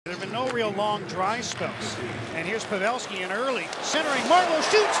no real long dry spells. And here's Pavelski in early, centering. Marleau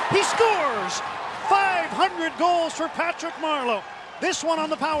shoots, he scores! 500 goals for Patrick Marleau. This one on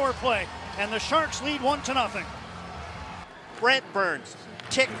the power play, and the Sharks lead 1-0. Brent Burns,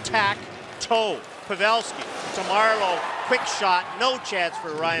 tic-tac-toe. Pavelski to Marleau, quick shot, no chance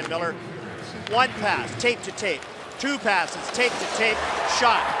for Ryan Miller. One pass, tape to tape. Two passes, tape to tape,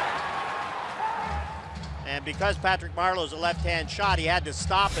 shot. And because Patrick Marleau's a left-hand shot, he had to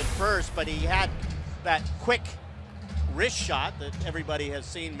stop it first, but he had that quick wrist shot that everybody has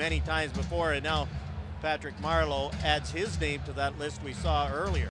seen many times before, and now Patrick Marleau adds his name to that list we saw earlier.